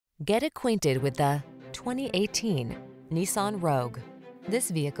Get acquainted with the 2018 Nissan Rogue. This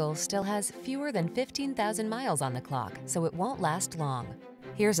vehicle still has fewer than 15,000 miles on the clock, so it won't last long.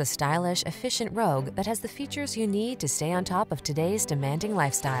 Here's a stylish, efficient Rogue that has the features you need to stay on top of today's demanding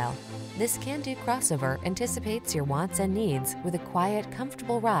lifestyle. This can-do crossover anticipates your wants and needs with a quiet,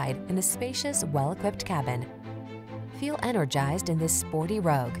 comfortable ride in a spacious, well-equipped cabin. Feel energized in this sporty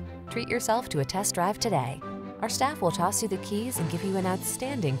Rogue. Treat yourself to a test drive today. Our staff will toss you the keys and give you an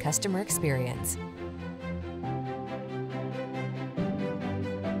outstanding customer experience.